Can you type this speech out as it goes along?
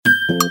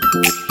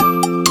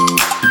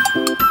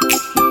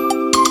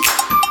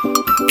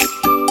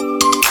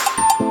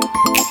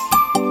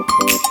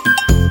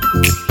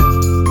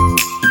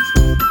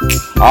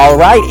All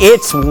right,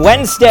 it's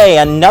Wednesday,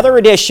 another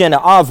edition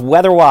of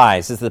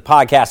Weatherwise. This is the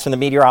podcast from the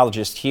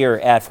meteorologist here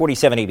at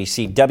 47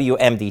 ABC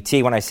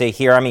WMDT. When I say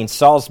here, I mean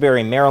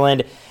Salisbury,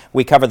 Maryland.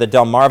 We cover the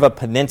Delmarva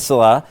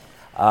Peninsula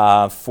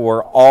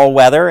for all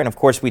weather. And, of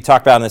course, we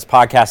talk about in this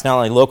podcast not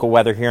only local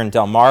weather here in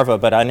Delmarva,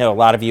 but I know a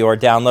lot of you are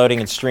downloading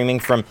and streaming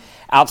from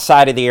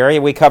outside of the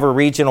area. We cover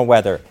regional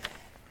weather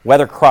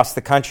across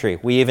the country.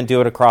 We even do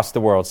it across the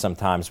world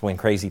sometimes when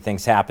crazy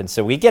things happen.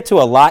 So we get to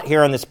a lot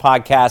here on this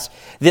podcast.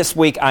 This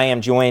week I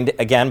am joined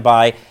again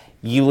by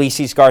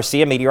Ulysses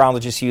Garcia,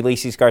 meteorologist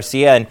Ulysses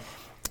Garcia.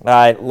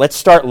 And let's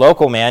start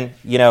local, man.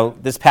 You know,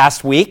 this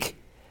past week,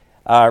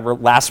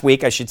 last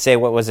week I should say,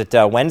 what was it,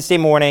 Wednesday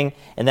morning,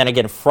 and then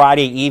again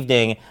Friday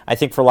evening, I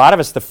think for a lot of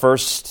us the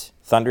first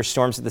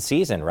thunderstorms of the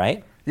season,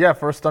 right? Yeah,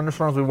 first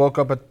thunderstorms we woke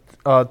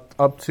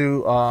up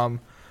to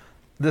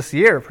this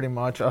year pretty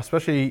much,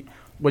 especially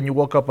when you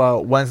woke up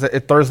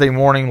Thursday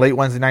morning, late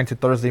Wednesday night to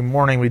Thursday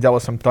morning, we dealt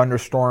with some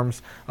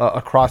thunderstorms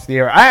across the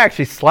area. I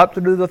actually slept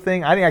through the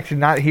thing. I didn't actually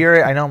not hear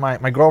it. I know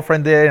my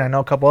girlfriend did, and I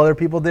know a couple other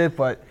people did,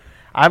 but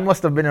I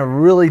must have been in a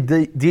really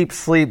deep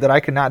sleep that I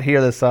could not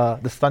hear this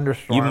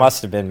thunderstorm. You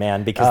must have been,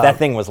 man, because that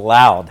thing was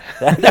loud.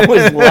 That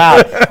was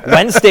loud.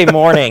 Wednesday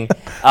morning,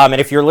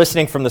 and if you're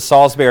listening from the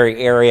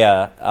Salisbury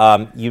area,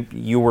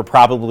 you were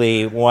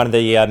probably one of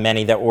the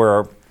many that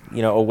were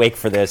awake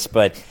for this,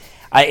 but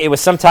it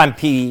was sometime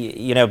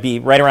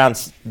be right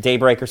around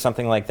daybreak or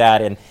something like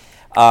that,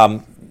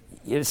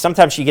 and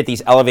sometimes you get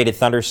these elevated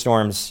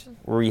thunderstorms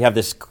where you have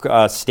this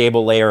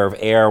stable layer of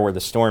air where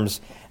the storms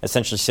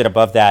essentially sit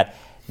above that.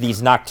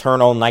 These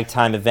nocturnal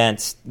nighttime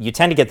events, you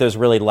tend to get those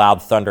really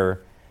loud thunder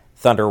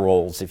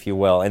rolls, if you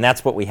will, and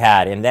that's what we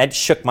had, and that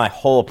shook my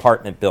whole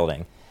apartment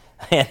building.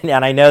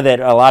 And I know that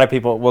a lot of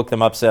people woke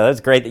them up, so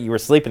that's great that you were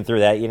sleeping through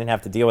that. You didn't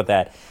have to deal with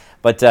that.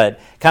 But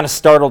kind of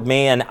startled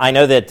me, and I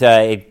know that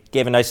it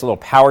gave a nice little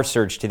power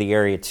surge to the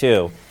area,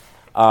 too,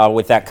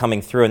 with that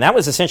coming through. And that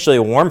was essentially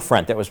a warm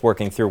front that was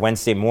working through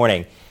Wednesday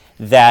morning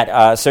that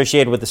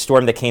associated with the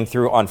storm that came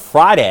through on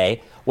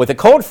Friday with a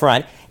cold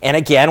front. And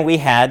again, we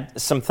had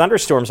some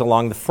thunderstorms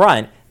along the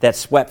front that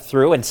swept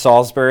through, and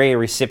Salisbury, a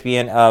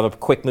recipient of a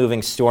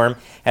quick-moving storm,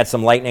 had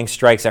some lightning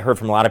strikes. I heard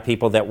from a lot of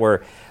people that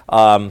were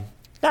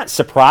not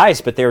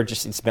surprised, but they were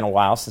just, it's been a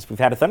while since we've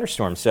had a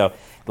thunderstorm. So,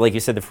 like you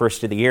said, the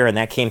first of the year, and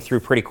that came through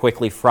pretty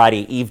quickly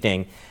Friday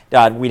evening.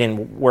 We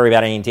didn't worry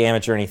about any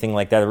damage or anything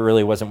like that. There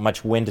really wasn't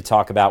much wind to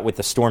talk about with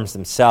the storms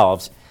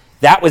themselves.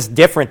 That was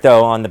different,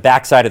 though, on the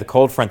backside of the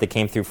cold front that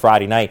came through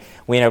Friday night.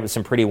 We ended up with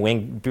some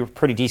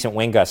pretty decent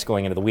wind gusts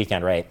going into the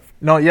weekend, right?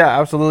 No,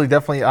 yeah, absolutely,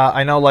 definitely.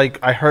 I know,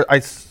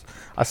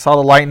 I saw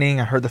the lightning,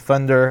 I heard the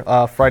thunder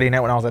Friday night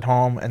when I was at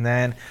home, and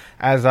then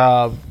as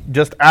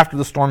just after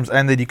the storms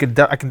ended,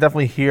 I can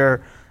definitely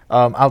hear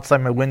outside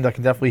my window. I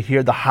can definitely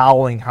hear the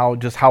howling,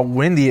 how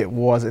windy it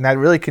was, and that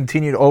really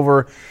continued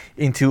over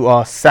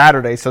into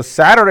Saturday. So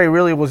Saturday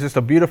really was just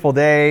a beautiful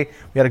day.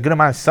 We had a good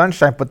amount of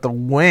sunshine, but the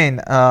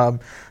wind, a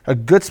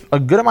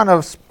good amount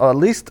of at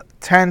least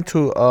 10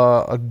 to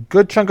a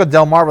good chunk of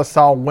Delmarva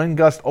saw wind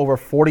gusts over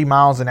 40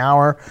 miles an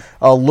hour.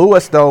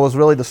 Lewis, though, was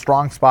really the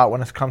strong spot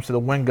when it comes to the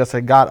wind gusts.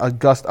 It got a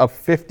gust of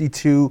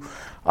 52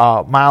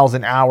 miles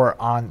an hour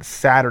on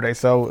Saturday.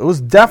 So it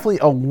was definitely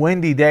a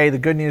windy day. The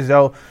good news,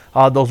 though,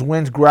 those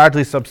winds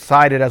gradually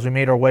subsided as we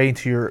made our way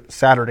into your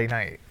Saturday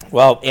night.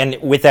 Well, and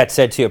with that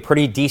said, too, a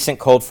pretty decent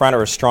cold front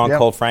or a strong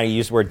cold front. I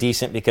use the word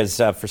decent because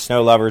for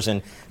snow lovers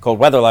and cold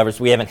weather lovers,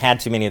 we haven't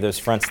had too many of those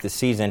fronts this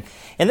season.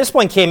 And this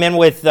one came in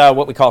with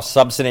what we call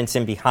subsidence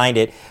in behind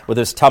it, with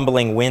those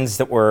tumbling winds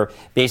that were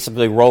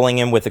basically rolling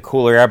in with the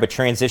cooler air but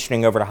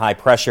transitioning over to high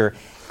pressure.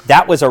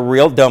 That was a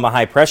real dome of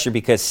high pressure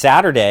because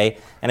Saturday,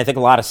 and I think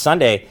a lot of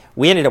Sunday,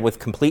 we ended up with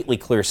completely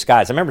clear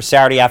skies. I remember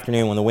Saturday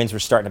afternoon when the winds were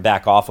starting to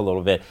back off a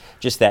little bit,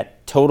 just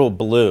that total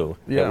blue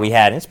that we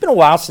had. And it's been a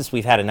while since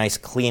we've had a nice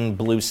clean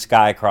blue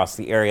sky across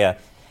the area.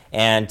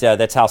 And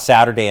that's how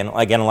Saturday and,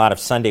 again, a lot of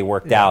Sunday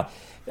worked out.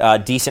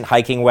 Decent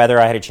hiking weather.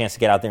 I had a chance to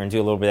get out there and do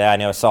a little bit of that. I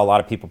know I saw a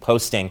lot of people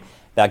posting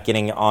about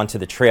getting onto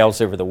the trails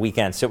over the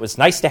weekend. So it was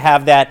nice to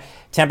have that.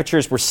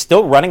 Temperatures were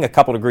still running a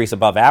couple degrees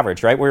above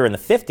average, right? We were in the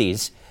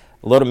 50s.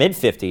 Low to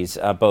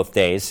mid-50s both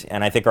days,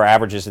 and I think our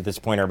averages at this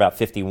point are about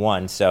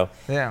 51, so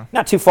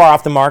not too far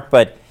off the mark,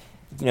 but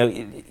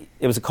it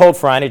was a cold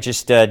front. It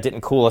just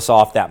didn't cool us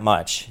off that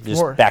much,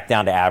 just back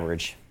down to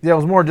average. Yeah, it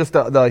was more just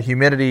the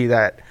humidity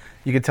that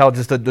you could tell,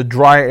 just the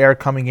dry air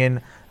coming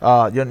in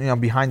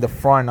behind the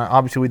front.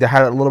 Obviously, we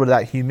had a little bit of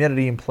that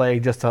humidity in play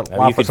just to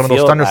allow for some of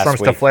those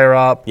thunderstorms to flare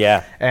up.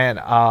 Yeah. And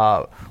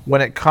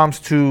when it comes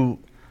to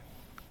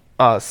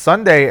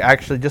Sunday,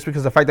 actually, just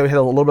because of the fact that we had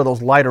a little bit of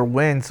those lighter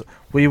winds,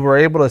 we were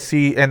able to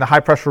see, and the high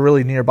pressure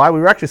really nearby, we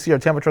were actually see our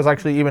temperatures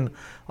actually even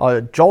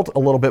jolt a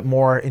little bit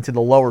more into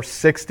the lower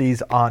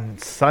 60s on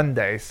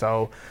Sunday.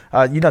 So,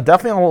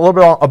 definitely a little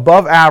bit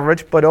above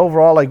average, but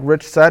overall, like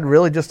Rich said,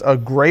 really just a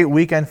great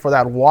weekend for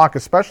that walk,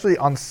 especially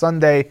on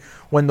Sunday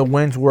when the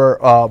winds were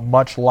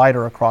much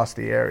lighter across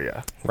the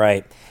area.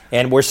 Right.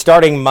 And we're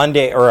starting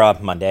Monday,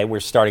 we're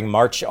starting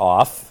March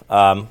off.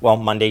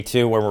 Monday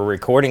too, when we're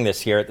recording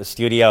this here at the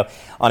studio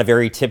on a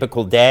very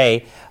typical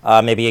day,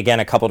 maybe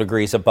again a couple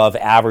degrees above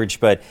average,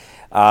 but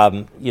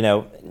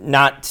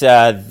not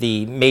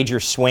the major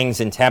swings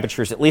in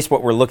temperatures, at least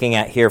what we're looking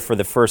at here for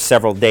the first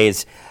several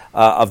days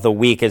of the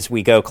week as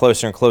we go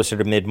closer and closer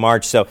to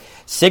mid-March. So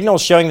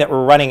signals showing that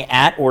we're running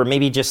at or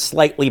maybe just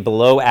slightly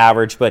below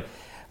average, but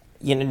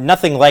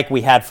nothing like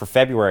we had for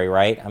February,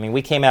 right? I mean,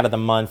 we came out of the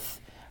month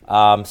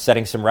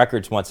setting some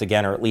records once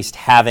again, or at least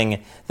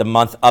having the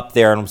month up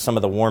there on some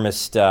of the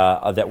warmest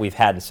that we've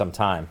had in some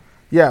time.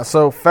 Yeah,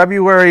 so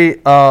February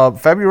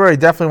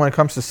definitely when it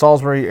comes to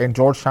Salisbury and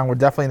Georgetown, we're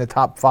definitely in the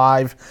top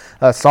 5.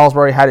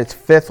 Salisbury had its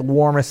 5th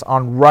warmest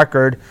on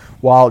record,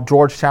 while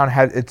Georgetown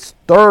had its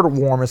 3rd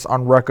warmest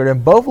on record,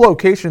 and both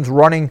locations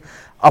running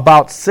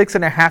about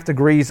 6.5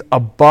 degrees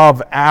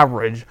above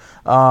average.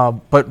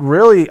 But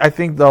really, I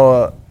think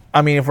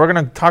if we're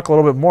going to talk a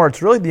little bit more,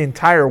 it's really the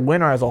entire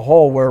winter as a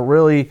whole where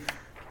really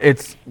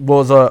it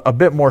was a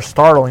bit more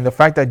startling. The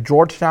fact that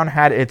Georgetown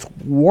had its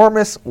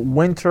warmest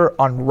winter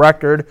on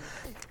record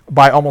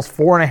by almost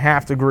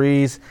 4.5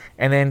 degrees,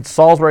 and then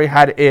Salisbury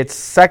had its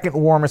 2nd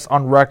warmest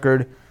on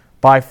record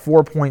by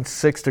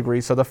 4.6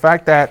 degrees. So the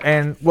fact that,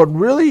 and what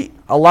really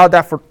allowed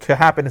that to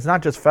happen is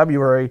not just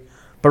February,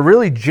 but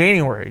really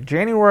January.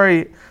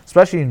 January,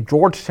 especially in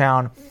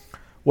Georgetown,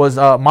 was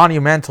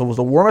monumental. It was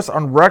the warmest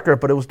on record,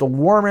 but it was the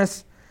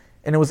warmest,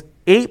 and it was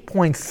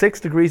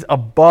 8.6 degrees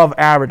above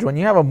average. When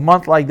you have a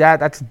month like that,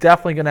 that's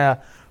definitely going to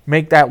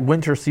make that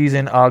winter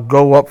season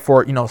go up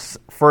for,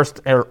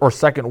 first or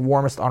second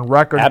warmest on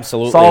record.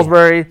 Absolutely.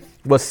 Salisbury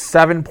was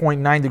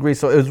 7.9 degrees.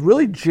 So it was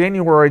really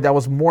January that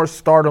was more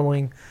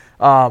startling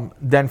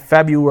than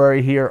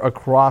February here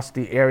across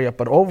the area.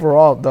 But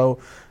overall, though,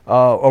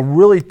 a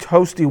really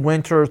toasty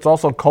winter. It's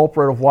also a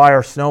culprit of why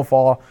our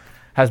snowfall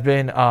has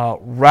been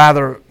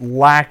rather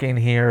lacking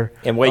here.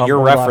 And what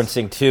you're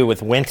referencing, too,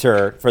 with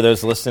winter, for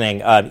those listening,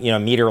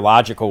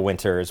 meteorological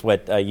winter is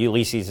what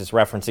Ulysses is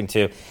referencing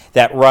to.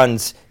 That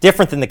runs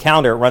different than the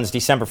calendar. It runs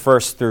December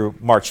 1st through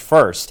March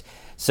 1st.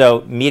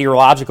 So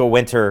meteorological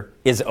winter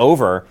is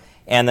over,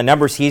 and the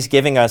numbers he's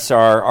giving us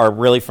are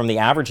really from the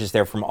averages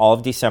there from all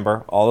of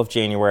December, all of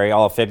January,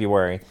 all of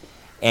February.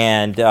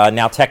 And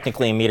now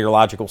technically in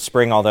meteorological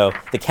spring, although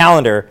the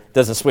calendar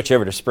doesn't switch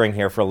over to spring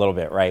here for a little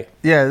bit, right?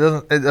 Yeah, it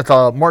doesn't. It's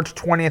March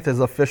 20th is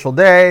the official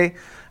day.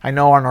 I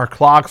know on our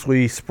clocks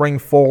we spring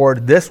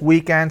forward this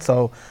weekend,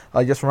 so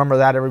just remember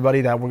that,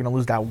 everybody, that we're going to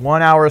lose that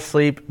 1 hour of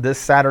sleep this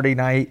Saturday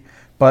night.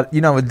 But,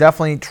 it's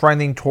definitely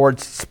trending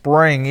towards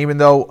spring, even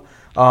though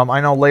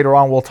I know later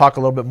on we'll talk a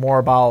little bit more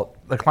about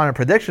the Climate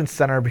Prediction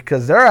Center,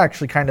 because they're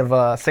actually kind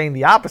of saying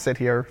the opposite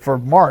here for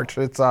March.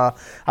 It's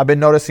I've been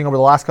noticing over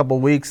the last couple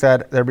of weeks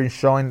that they've been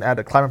showing that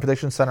the Climate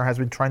Prediction Center has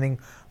been trending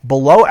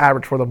below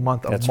average for the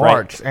month of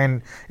March. Right.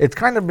 And it's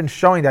kind of been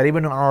showing that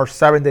even on our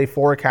 7-day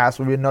forecast,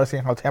 we've been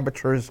noticing how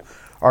temperatures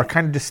are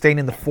kind of just staying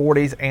in the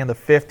 40s and the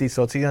 50s.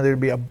 So it's either going to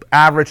be an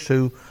average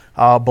to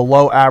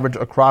below average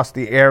across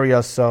the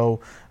area. So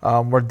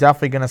we're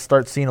definitely going to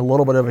start seeing a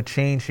little bit of a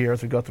change here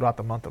as we go throughout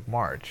the month of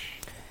March.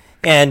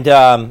 And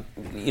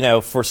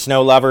for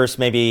snow lovers,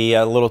 maybe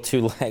a little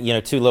too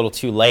little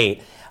too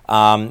late.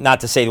 Not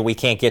to say that we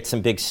can't get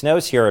some big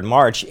snows here in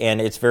March, and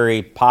it's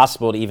very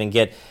possible to even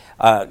get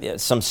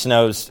some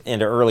snows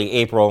into early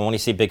April. And when you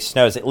see big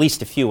snows, at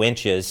least a few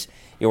inches.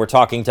 We're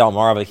talking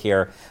Delmarva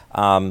here,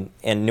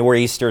 and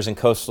nor'easters and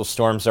coastal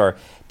storms are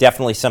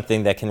definitely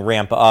something that can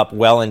ramp up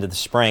well into the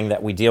spring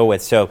that we deal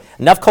with. So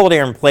enough cold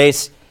air in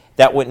place.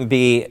 That wouldn't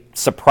be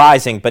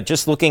surprising, but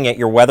just looking at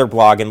your weather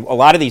blog, and a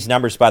lot of these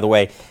numbers, by the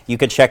way, you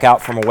could check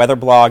out from a weather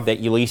blog that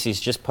Ulysses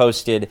just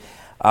posted,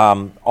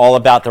 all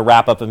about the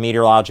wrap-up of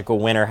meteorological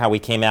winter, how we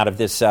came out of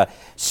this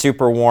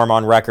super warm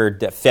on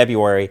record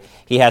February.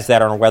 He has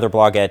that on our weather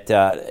blog at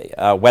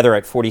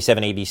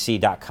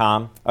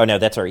weather@47abc.com. Oh, no,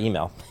 that's our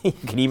email. You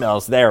can email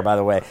us there, by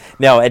the way.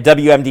 No, at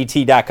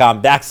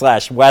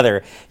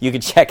wmdt.com/weather. You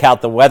can check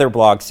out the weather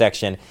blog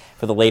section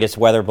for the latest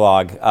weather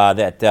blog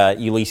that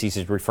Ulysses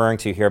is referring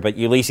to here. But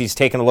Ulysses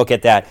taking a look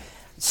at that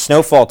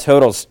snowfall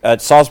totals.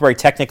 Salisbury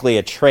technically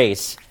a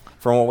trace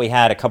from what we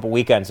had a couple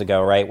weekends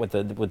ago, right, with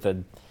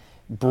the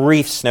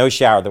brief snow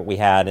shower that we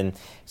had and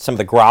some of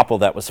the grapple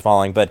that was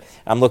falling. But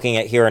I'm looking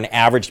at here an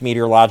average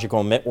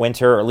meteorological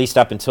winter, or at least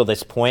up until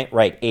this point,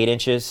 right, 8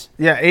 inches?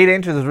 Yeah, 8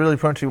 inches is really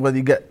pretty much what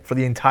you get for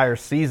the entire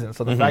season.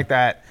 So the fact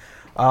that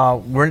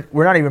we're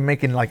not even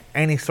making like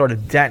any sort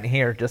of dent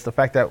here, just the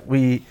fact that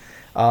we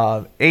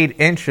 8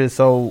 inches.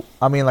 So,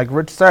 I mean, like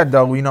Rich said,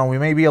 though, we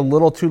may be a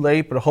little too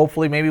late, but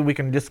hopefully maybe we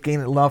can just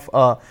gain enough.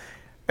 I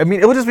mean,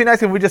 it would just be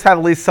nice if we just had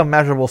at least some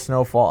measurable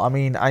snowfall. I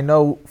mean, I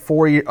know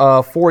 4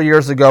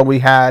 years ago we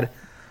had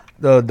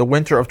the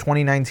winter of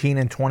 2019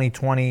 and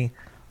 2020.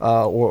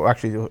 Or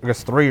actually, I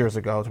guess 3 years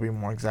ago to be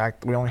more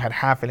exact, we only had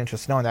half an inch of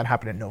snow, and that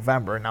happened in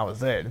November, and that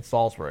was it in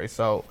Salisbury.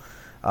 So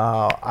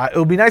it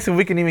would be nice if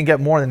we can even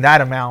get more than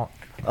that amount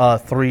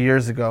 3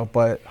 years ago,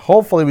 but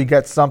hopefully we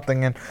get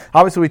something. And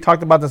obviously we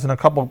talked about this in a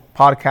couple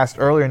podcasts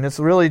earlier, and it's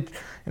really,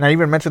 and I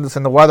even mentioned this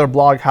in the weather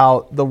blog,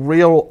 how the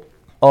real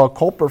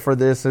culprit for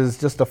this is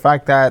just the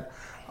fact that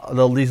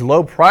these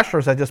low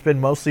pressures have just been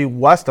mostly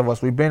west of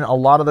us. We've been a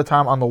lot of the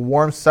time on the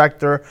warm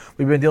sector.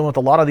 We've been dealing with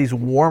a lot of these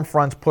warm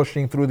fronts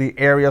pushing through the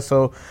area.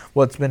 So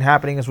what's been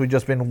happening is we've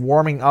just been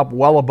warming up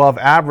well above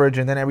average,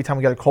 and then every time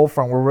we get a cold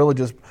front, we're really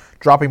just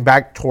dropping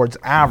back towards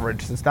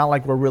average. It's not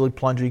like we're really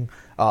plunging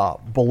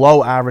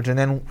below average. And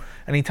then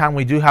anytime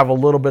we do have a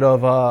little bit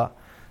of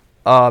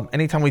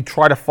anytime we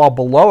try to fall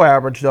below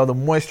average, though, the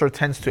moisture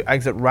tends to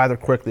exit rather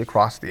quickly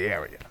across the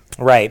area.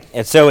 Right.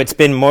 And so it's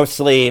been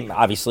mostly,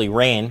 obviously,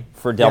 rain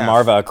for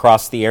Delmarva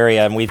across the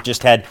area. And we've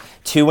just had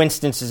 2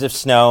 instances of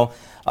snow.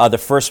 The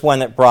first one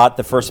that brought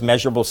the first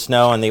measurable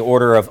snow in the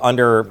order of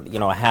under,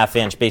 a half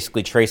inch,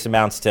 basically trace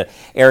amounts to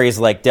areas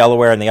like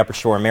Delaware and the upper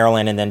shore of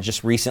Maryland, and then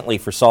just recently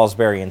for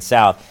Salisbury and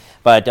south.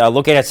 But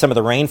looking at some of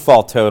the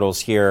rainfall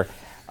totals here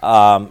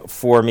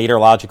for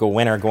meteorological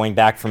winter going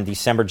back from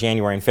December,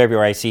 January, and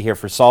February, I see here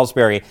for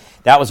Salisbury,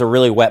 that was a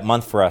really wet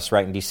month for us,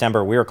 right? In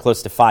December, we were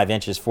close to 5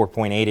 inches,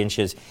 4.8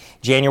 inches.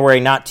 January,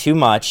 not too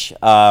much,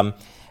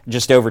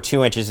 just over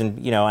 2 inches.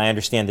 And, I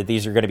understand that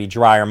these are going to be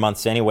drier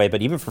months anyway,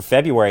 but even for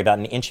February, about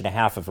 1.5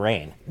 inches of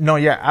rain. No,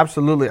 yeah,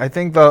 absolutely. I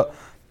think the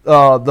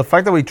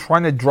fact that we're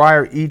trying to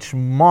drier each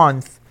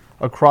month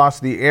across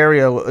the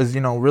area is,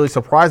 really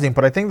surprising.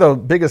 But I think the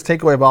biggest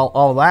takeaway about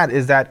all of that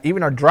is that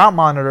even our drought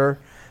monitor,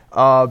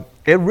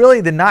 it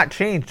really did not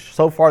change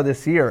so far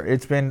this year.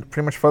 It's been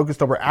pretty much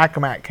focused over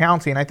Accomack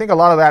County, and I think a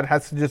lot of that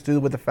has to just do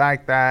with the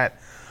fact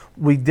that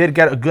we did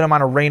get a good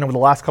amount of rain over the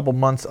last couple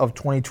months of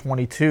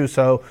 2022,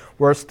 so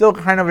we're still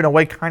kind of, in a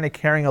way, kind of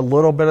carrying a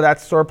little bit of that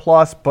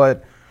surplus,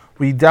 but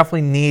we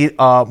definitely need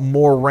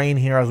more rain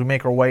here as we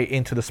make our way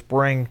into the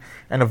spring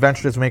and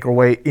eventually as we make our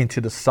way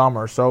into the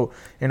summer. So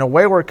in a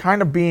way, we're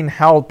kind of being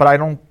held, but I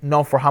don't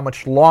know for how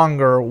much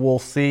longer we'll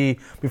see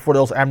before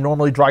those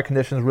abnormally dry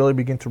conditions really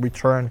begin to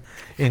return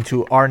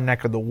into our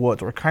neck of the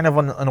woods. We're kind of,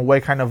 in a way,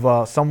 kind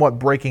of somewhat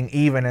breaking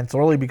even. And it's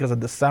really because of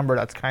December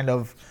that's kind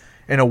of,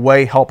 in a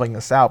way, helping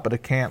us out, but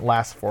it can't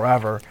last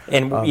forever.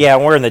 And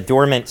we're in the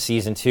dormant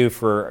season too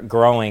for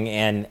growing,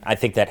 and I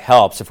think that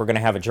helps. If we're going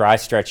to have a dry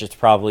stretch, it's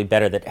probably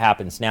better that it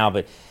happens now.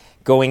 But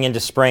going into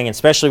spring,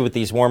 especially with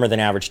these warmer than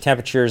average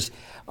temperatures,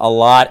 a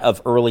lot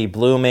of early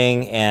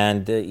blooming,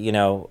 and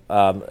now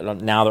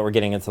that we're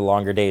getting into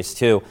longer days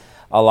too,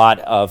 a lot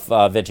of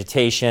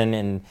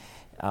vegetation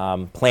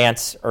and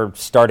plants are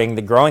starting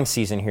the growing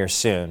season here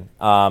soon.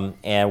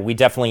 And we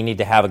definitely need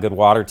to have a good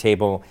water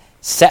table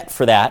set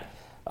for that.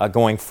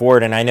 Going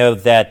forward, and I know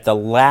that the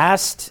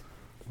last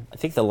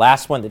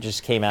one that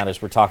just came out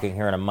as we're talking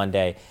here on a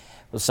Monday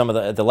was some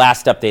of the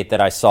last update that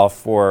I saw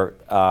for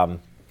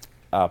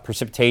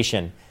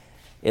precipitation,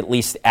 at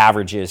least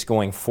averages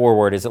going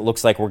forward, is it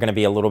looks like we're going to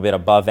be a little bit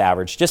above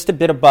average, just a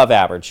bit above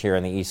average here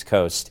on the East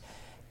Coast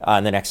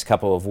in the next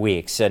couple of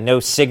weeks. No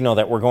signal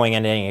that we're going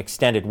into any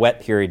extended wet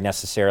period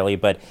necessarily,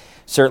 but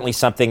certainly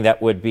something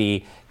that would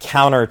be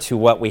counter to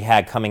what we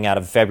had coming out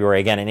of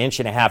February. Again, 1.5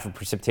 inches of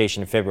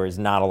precipitation in February is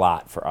not a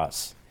lot for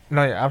us.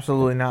 No, yeah,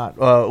 absolutely not.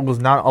 It was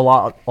not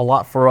a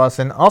lot for us.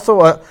 And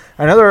also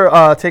another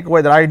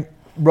takeaway that I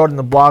wrote in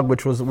the blog,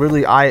 which was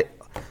really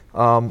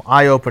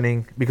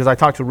eye-opening, because I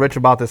talked to Rich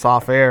about this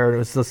off air. It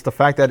was just the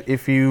fact that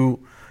if you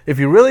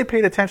really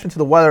paid attention to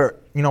the weather,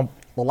 the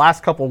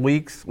last couple of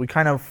weeks, we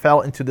kind of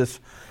fell into this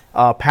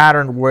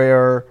pattern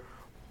where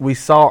we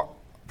saw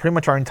pretty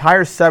much our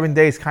entire 7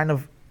 days kind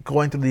of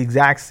going through the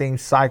exact same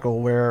cycle,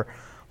 where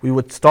we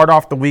would start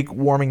off the week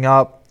warming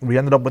up. We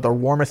ended up with our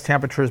warmest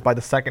temperatures by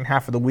the second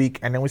half of the week,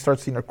 and then we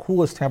started seeing our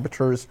coolest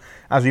temperatures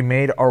as we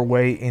made our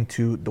way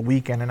into the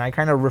weekend. And I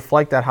kind of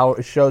reflect that, how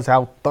it shows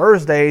how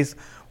Thursdays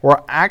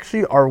were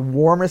actually our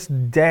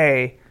warmest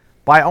day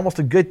by almost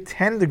a good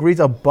 10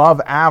 degrees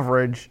above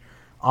average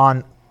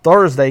on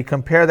Thursday.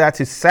 Compare that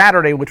to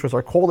Saturday, which was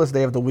our coldest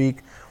day of the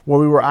week,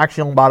 where we were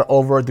actually about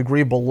over a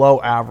degree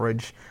below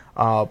average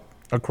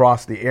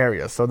across the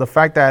area. So the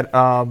fact that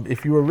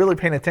if you were really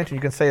paying attention,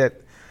 you can say that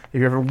if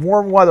you're a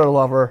warm weather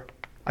lover,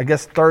 I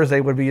guess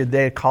Thursday would be a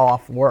day to call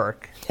off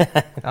work.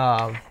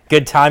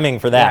 Good timing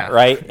for that,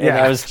 right?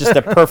 Yeah. It was just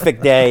a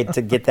perfect day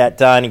to get that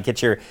done and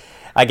get your,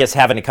 I guess,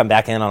 having to come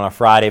back in on a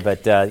Friday,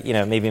 but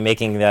maybe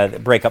making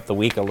break up the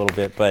week a little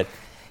bit. But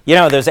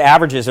those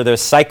averages or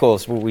those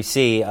cycles where we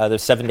see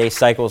those 7-day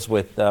cycles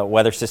with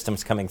weather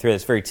systems coming through,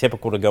 it's very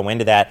typical to go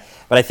into that.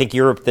 But I think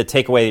the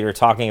takeaway that you're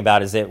talking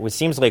about is that it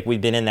seems like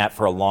we've been in that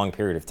for a long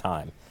period of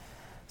time.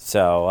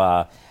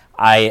 So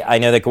I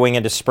know that going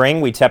into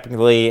spring, we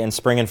typically, in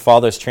spring and fall,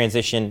 those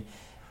transition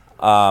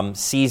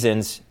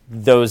seasons,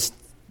 those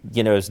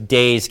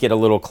days get a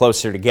little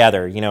closer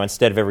together.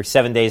 Instead of every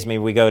 7 days, maybe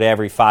we go to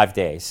every 5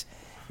 days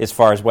as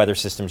far as weather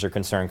systems are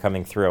concerned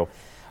coming through.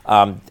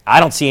 I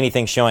don't see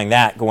anything showing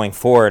that going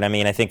forward. I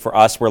mean, I think for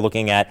us, we're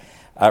looking at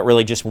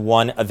really just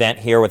one event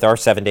here with our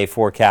 7-day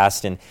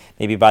forecast, and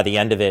maybe by the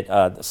end of it,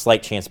 a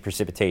slight chance of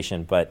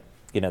precipitation, but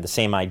the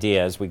same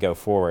idea as we go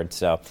forward.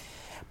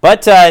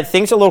 But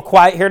things are a little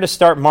quiet here to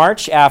start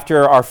March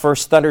after our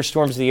first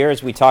thunderstorms of the year,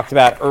 as we talked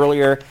about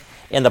earlier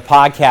in the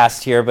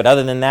podcast here. But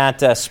other than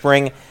that,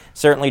 spring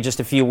certainly just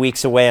a few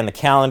weeks away on the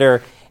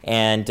calendar,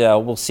 and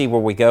we'll see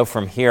where we go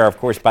from here. Of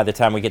course, by the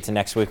time we get to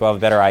next week, we'll have a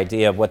better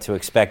idea of what to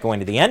expect going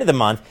to the end of the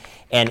month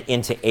and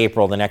into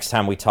April, the next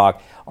time we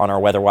talk on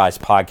our WeatherWise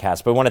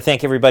podcast. But I want to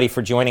thank everybody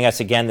for joining us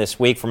again this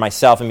week. For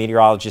myself and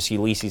meteorologist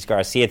Ulysses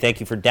Garcia,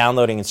 thank you for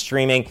downloading and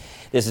streaming.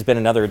 This has been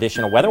another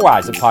edition of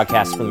WeatherWise, a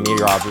podcast from the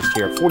meteorologist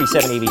here at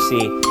 47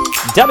 ABC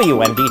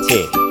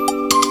WMDT.